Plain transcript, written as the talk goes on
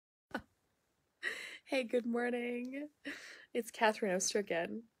Hey, good morning. It's Catherine Oster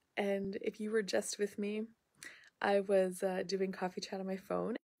again. And if you were just with me, I was doing coffee chat on my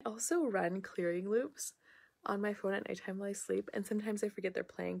phone. I also run clearing loops on my phone at nighttime while I sleep. And sometimes I forget they're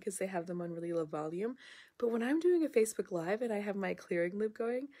playing because they have them on really low volume. But when I'm doing a Facebook Live and I have my clearing loop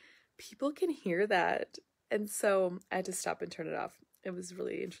going, people can hear that. And so I had to stop and turn it off. It was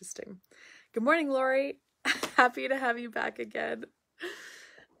really interesting. Good morning, Lori. Happy to have you back again.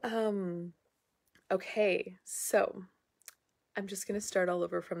 Okay, so I'm just going to start all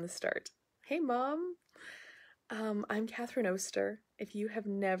over from the start. Hey, Mom. I'm Catherine Oster. If you have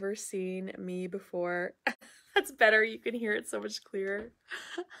never seen me before, that's better. You can hear it so much clearer.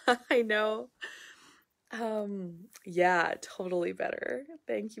 I know. Yeah, totally better.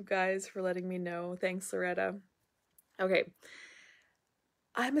 Thank you guys for letting me know. Thanks, Loretta. Okay.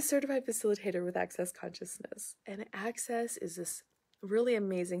 I'm a certified facilitator with Access Consciousness, and Access is this really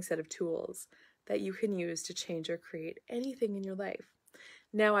amazing set of tools that you can use to change or create anything in your life.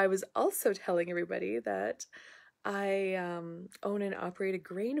 Now, I was also telling everybody that I own and operate a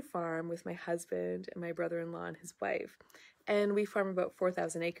grain farm with my husband and my brother-in-law and his wife, and we farm about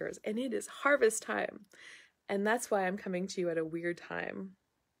 4,000 acres, and it is harvest time, and that's why I'm coming to you at a weird time,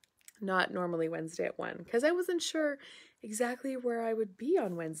 not normally Wednesday at 1, because I wasn't sure exactly where I would be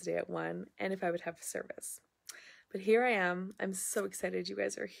on Wednesday at 1 and if I would have service. But here I am. I'm so excited you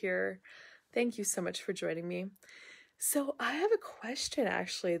guys are here. Thank you so much for joining me. So I have a question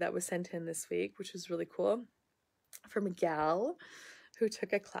actually that was sent in this week, which was really cool, from a gal who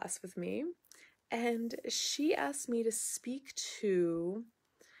took a class with me. And she asked me to speak to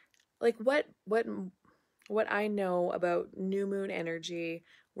like what I know about new moon energy,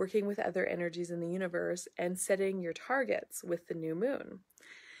 working with other energies in the universe, and setting your targets with the new moon.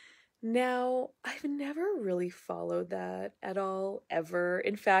 Now, I've never really followed that at all, ever.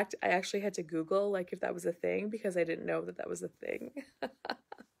 In fact, I actually had to Google like if that was a thing because I didn't know that that was a thing.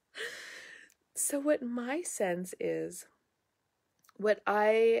 So what my sense is, what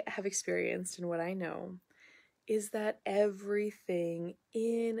I have experienced and what I know is that everything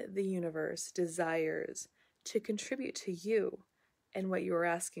in the universe desires to contribute to you and what you are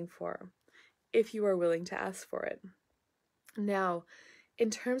asking for, if you are willing to ask for it. Now, in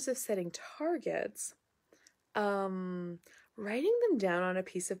terms of setting targets, writing them down on a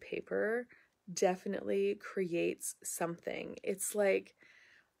piece of paper definitely creates something. It's like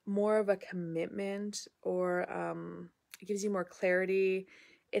more of a commitment, or it gives you more clarity.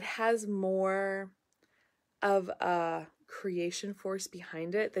 It has more of a creation force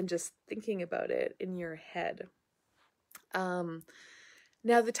behind it than just thinking about it in your head. Now,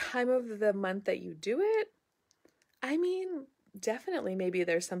 the time of the month that you do it, I mean, definitely maybe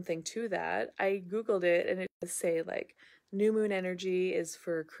there's something to that. I Googled it and it does say like new moon energy is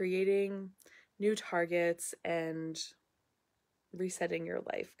for creating new targets and resetting your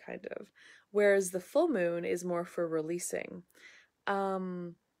life, kind of. Whereas the full moon is more for releasing.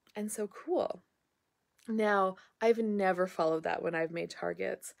 And so cool. Now, I've never followed that when I've made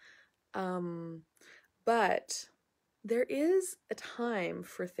targets. But there is a time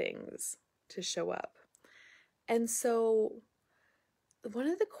for things to show up. And so one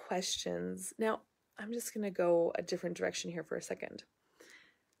of the questions, now I'm just going to go a different direction here for a second.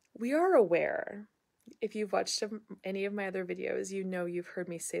 We are aware, if you've watched any of my other videos, you know you've heard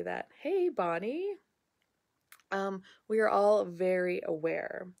me say that. Hey, Bonnie. We are all very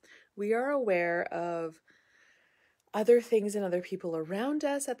aware. We are aware of other things and other people around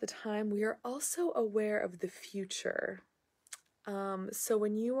us at the time. We are also aware of the future. So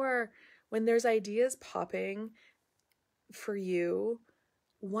when there's ideas popping for you,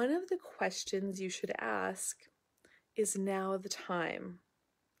 one of the questions you should ask is now the time?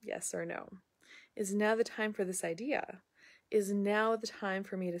 Yes or no? Is now the time for this idea? Is now the time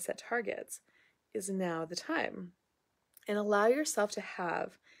for me to set targets? Is now the time? And allow yourself to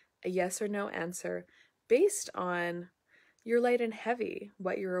have a yes or no answer based on your light and heavy,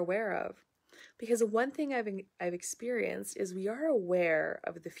 what you're aware of. Because one thing I've experienced is we are aware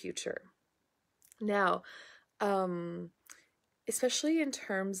of the future. Now, especially in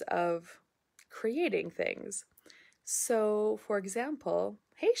terms of creating things. So, for example,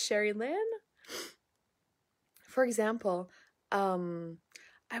 hey, Sherry Lynn. For example, I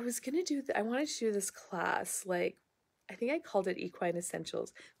wanted to do this class, like, I think I called it Equine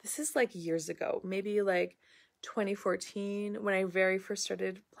Essentials. This is like years ago, maybe like 2014, when I very first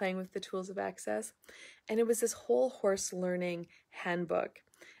started playing with the tools of Access. And it was this whole horse learning handbook.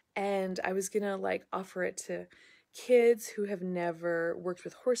 And I was gonna like offer it to kids who have never worked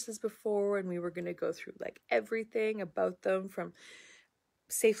with horses before, and we were gonna go through like everything about them, from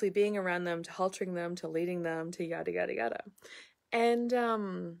safely being around them, to haltering them, to leading them, to yada, yada, yada. And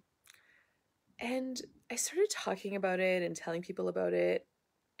I started talking about it and telling people about it.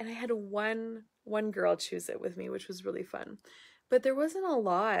 And I had one girl choose it with me, which was really fun. But there wasn't a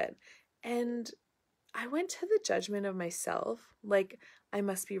lot. And I went to the judgment of myself, like, I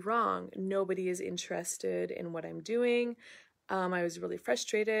must be wrong. Nobody is interested in what I'm doing. I was really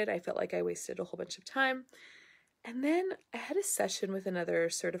frustrated. I felt like I wasted a whole bunch of time. And then I had a session with another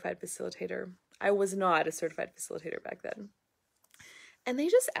certified facilitator. I was not a certified facilitator back then. And they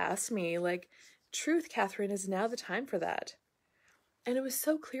just asked me, like, truth, Catherine, is now the time for that? And it was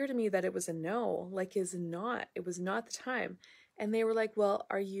so clear to me that it was a no, like, it was not the time. And they were like, well,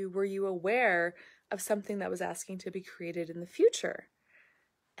 were you aware of something that was asking to be created in the future?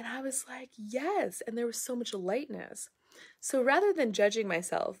 And I was like, yes. And there was so much lightness. So rather than judging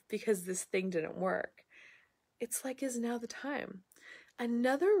myself because this thing didn't work, it's like, is now the time?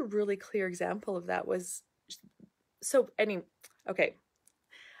 Another really clear example of that was, okay,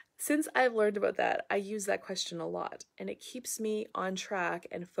 since I've learned about that, I use that question a lot, and it keeps me on track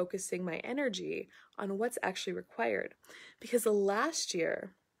and focusing my energy on what's actually required. Because last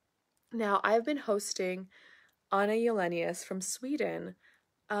year, now I've been hosting Anna Jelenius from Sweden.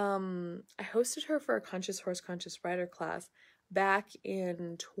 I hosted her for a Conscious Horse, Conscious Rider class back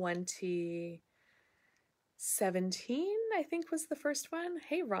in 2017, I think was the first one.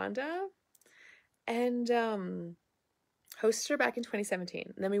 Hey, Rhonda. And hosted her back in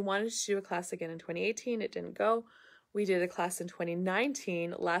 2017. And then we wanted to do a class again in 2018. It didn't go. We did a class in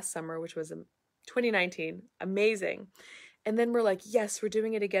 2019 last summer, which was 2019. Amazing. And then we're like, yes, we're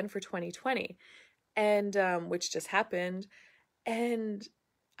doing it again for 2020. And which just happened. And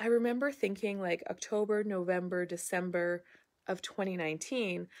I remember thinking, like, October, November, December of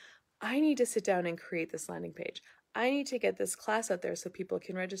 2019, I need to sit down and create this landing page. I need to get this class out there so people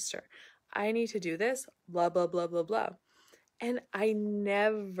can register. I need to do this, blah, blah, blah, blah, blah. And I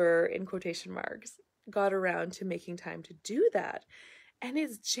never, in quotation marks, got around to making time to do that. And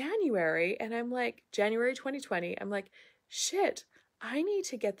it's January, and I'm like, January 2020, I'm like, shit, I need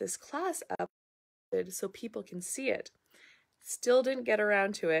to get this class up so people can see it. Still didn't get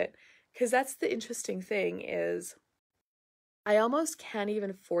around to it, because that's the interesting thing, is I almost can't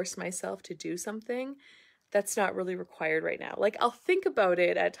even force myself to do something that's not really required right now. Like, I'll think about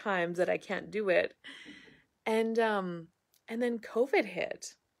it at times that I can't do it. And then COVID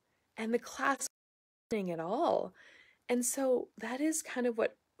hit, and the class wasn't happening at all. And so that is kind of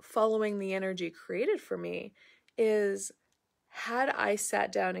what following the energy created for me, is had I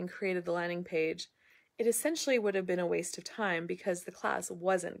sat down and created the landing page, it essentially would have been a waste of time because the class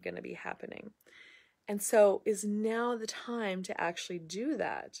wasn't going to be happening. And so is now the time to actually do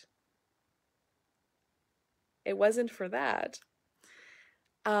that? It wasn't for that.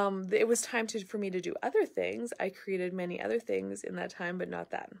 It was time for me to do other things. I created many other things in that time, but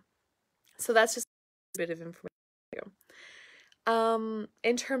not that. So that's just a bit of information for you.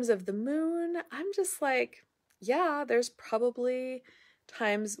 In terms of the moon, I'm just like, yeah, there's probably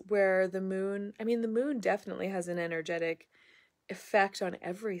times where the moon definitely has an energetic effect on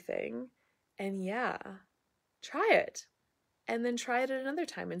everything. And yeah, try it. And then try it at another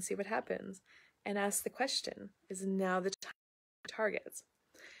time and see what happens. And ask the question, is now the time for targets?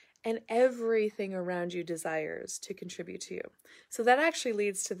 And everything around you desires to contribute to you. So that actually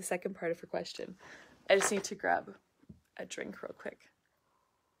leads to the second part of her question. I just need to grab a drink real quick.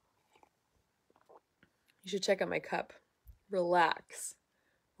 You should check out my cup. Relax.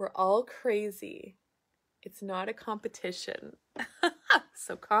 We're all crazy. It's not a competition.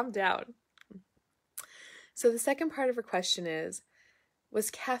 So calm down. So the second part of her question was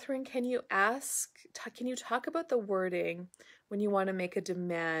Catherine, can you talk about the wording when you want to make a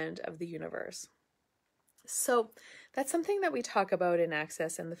demand of the universe? So that's something that we talk about in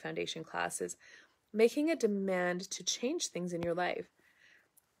Access and the foundation classes, making a demand to change things in your life.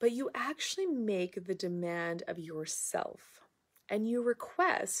 But you actually make the demand of yourself, and you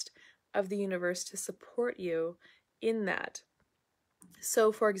request of the universe to support you in that.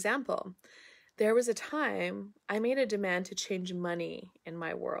 So for example, there was a time I made a demand to change money in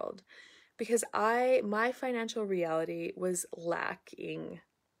my world because my financial reality was lacking.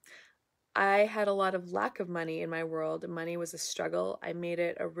 I had a lot of lack of money in my world. Money was a struggle. I made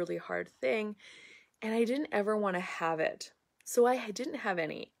it a really hard thing, and I didn't ever want to have it. So I didn't have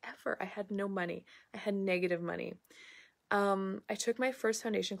any, ever. I had no money. I had negative money. I took my first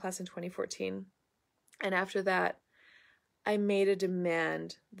foundation class in 2014, and after that, I made a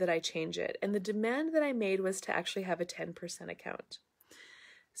demand that I change it. And the demand that I made was to actually have a 10% account.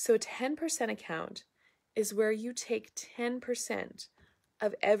 So a 10% account is where you take 10%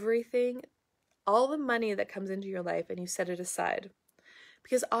 of everything, all the money that comes into your life, and you set it aside.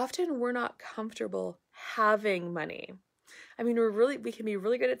 Because often we're not comfortable having money. I mean, we can be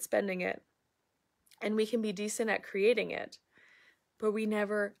really good at spending it, and we can be decent at creating it, but we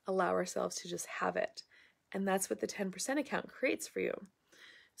never allow ourselves to just have it. And that's what the 10% account creates for you.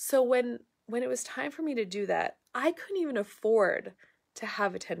 So when it was time for me to do that, I couldn't even afford to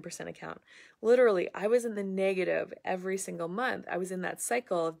have a 10% account. Literally, I was in the negative every single month. I was in that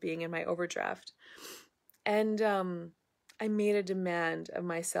cycle of being in my overdraft. And I made a demand of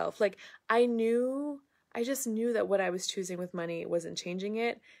myself. Like, I just knew that what I was choosing with money wasn't changing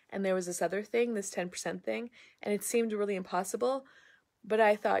it. And there was this other thing, this 10% thing, and it seemed really impossible. But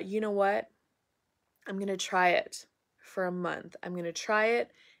I thought, you know what? I'm going to try it for a month. I'm going to try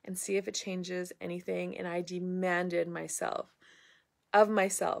it and see if it changes anything. And I demanded of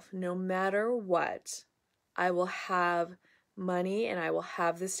myself, no matter what, I will have money and I will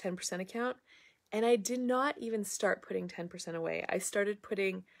have this 10% account. And I did not even start putting 10% away. I started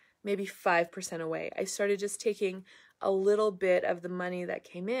putting maybe 5% away. I started just taking a little bit of the money that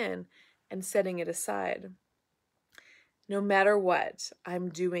came in and setting it aside. No matter what, I'm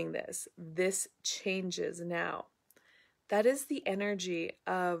doing this. This changes now. That is the energy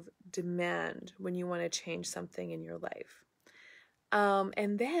of demand when you want to change something in your life.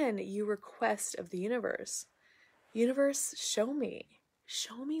 And then you request of the universe, show me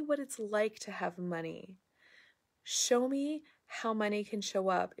what it's like to have money. Show me how money can show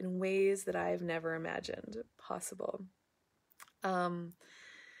up in ways that I've never imagined possible. And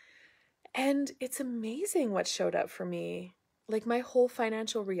it's amazing what showed up for me. Like, my whole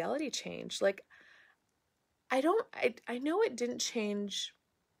financial reality changed. Like, I know it didn't change.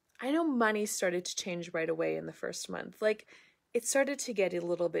 I know money started to change right away in the first month. Like, it started to get a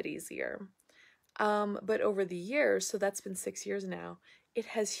little bit easier. But over the years, so that's been 6 years now, it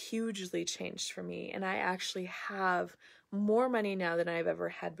has hugely changed for me. And I actually have more money now than I've ever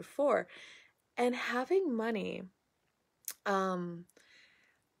had before. And having money, I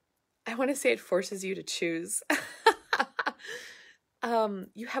want to say it forces you to choose.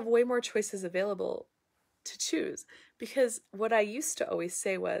 You have way more choices available to choose, because what I used to always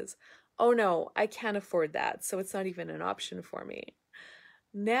say was, oh no, I can't afford that, so it's not even an option for me.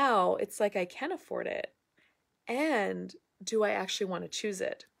 Now it's like, I can afford it, and do I actually want to choose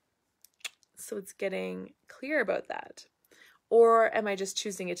it? So it's getting clear about that. Or am I just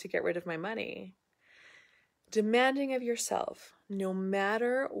choosing it to get rid of my money? Demanding of yourself, no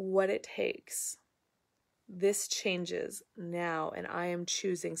matter what it takes, this changes now, and I am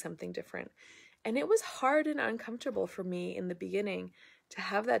choosing something different. And it was hard and uncomfortable for me in the beginning to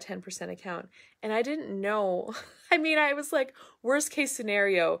have that 10% account. And I didn't know. I mean, I was like, worst case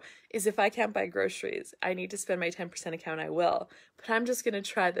scenario is if I can't buy groceries, I need to spend my 10% account, I will. But I'm just going to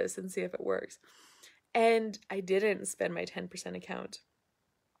try this and see if it works. And I didn't spend my 10% account.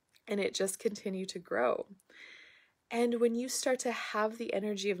 And it just continued to grow. And when you start to have the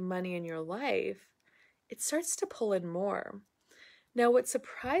energy of money in your life, it starts to pull in more. Now, what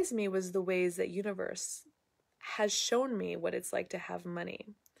surprised me was the ways that universe has shown me what it's like to have money.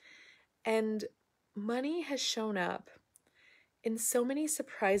 And money has shown up in so many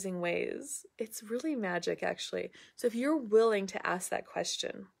surprising ways. It's really magic, actually. So if you're willing to ask that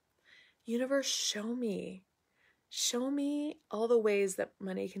question, universe, show me all the ways that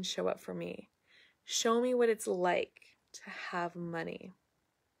money can show up for me. Show me what it's like to have money.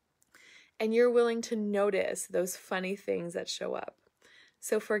 And you're willing to notice those funny things that show up.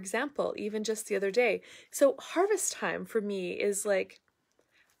 So for example, even just the other day, so harvest time for me is like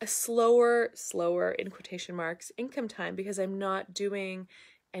a slower in quotation marks, income time, because I'm not doing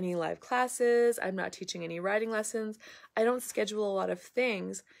any live classes. I'm not teaching any writing lessons. I don't schedule a lot of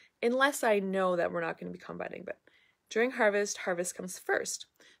things unless I know that we're not going to be combining. But during harvest comes first.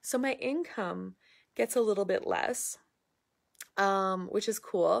 So my income gets a little bit less, which is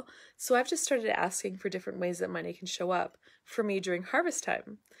cool. So I've just started asking for different ways that money can show up for me during harvest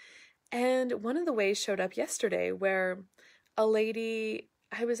time. And one of the ways showed up yesterday, where a lady,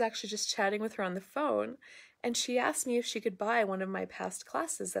 I was actually just chatting with her on the phone, and she asked me if she could buy one of my past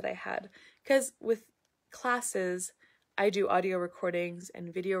classes that I had. Because with classes, I do audio recordings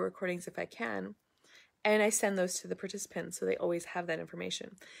and video recordings if I can. And I send those to the participants, so they always have that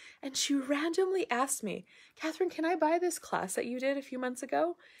information. And she randomly asked me, Catherine, can I buy this class that you did a few months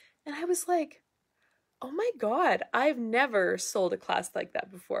ago? And I was like, oh my God, I've never sold a class like that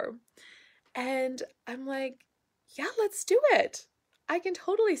before. And I'm like, yeah, let's do it. I can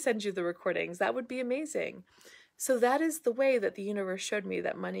totally send you the recordings. That would be amazing. So that is the way that the universe showed me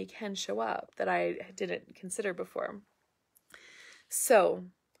that money can show up that I didn't consider before. So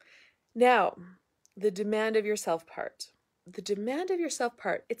now the demand of yourself part. The demand of yourself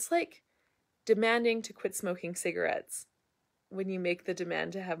part, it's like demanding to quit smoking cigarettes when you make the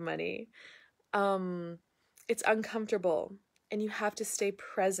demand to have money. It's uncomfortable, and you have to stay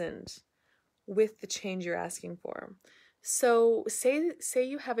present with the change you're asking for. So say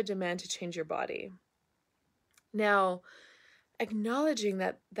you have a demand to change your body. Now, acknowledging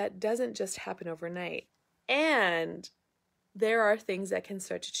that that doesn't just happen overnight, and there are things that can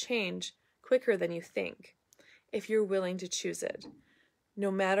start to change quicker than you think if you're willing to choose it. No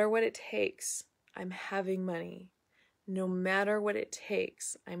matter what it takes, I'm having money. No matter what it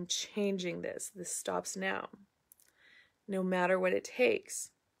takes, I'm changing this. This stops now. No matter what it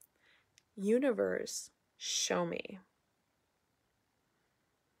takes, universe, show me.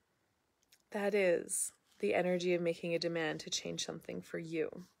 That is the energy of making a demand to change something for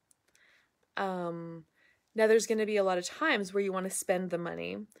you. Now, there's going to be a lot of times where you want to spend the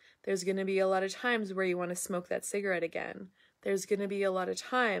money. There's going to be a lot of times where you want to smoke that cigarette again. There's going to be a lot of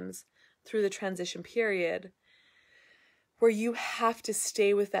times through the transition period where you have to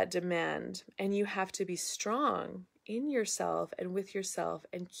stay with that demand, and you have to be strong in yourself and with yourself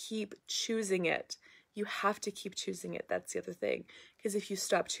and keep choosing it. You have to keep choosing it. That's the other thing. Because if you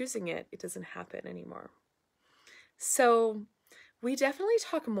stop choosing it, it doesn't happen anymore. So we definitely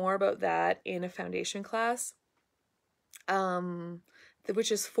talk more about that in a foundation class,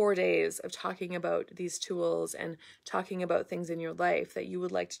 which is 4 days of talking about these tools and talking about things in your life that you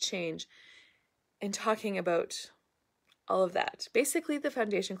would like to change and talking about all of that. Basically, the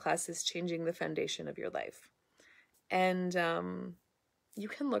foundation class is changing the foundation of your life. And you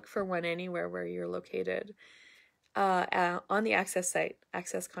can look for one anywhere where you're located on the Access site,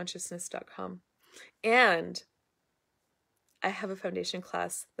 accessconsciousness.com. And I have a foundation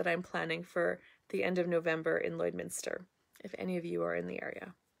class that I'm planning for the end of November in Lloydminster, if any of you are in the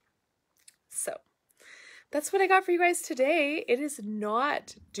area. So that's what I got for you guys today. It is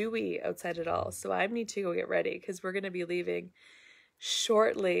not dewy outside at all, so I need to go get ready because we're going to be leaving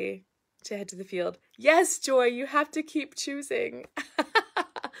shortly to head to the field. Yes, Joy, you have to keep choosing.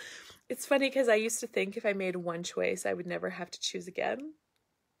 It's funny because I used to think if I made one choice, I would never have to choose again.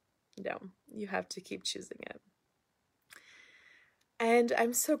 No, you have to keep choosing it. And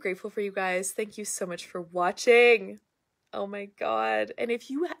I'm so grateful for you guys. Thank you so much for watching. Oh my God. And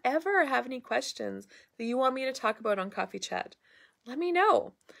if you ever have any questions that you want me to talk about on Coffee Chat, let me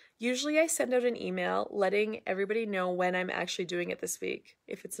know. Usually I send out an email letting everybody know when I'm actually doing it this week,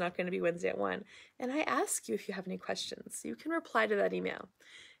 if it's not going to be Wednesday at 1. And I ask you if you have any questions. You can reply to that email.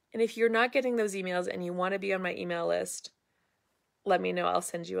 And if you're not getting those emails and you want to be on my email list, let me know. I'll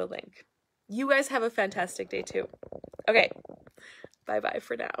send you a link. You guys have a fantastic day too. Okay. Bye-bye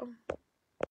for now.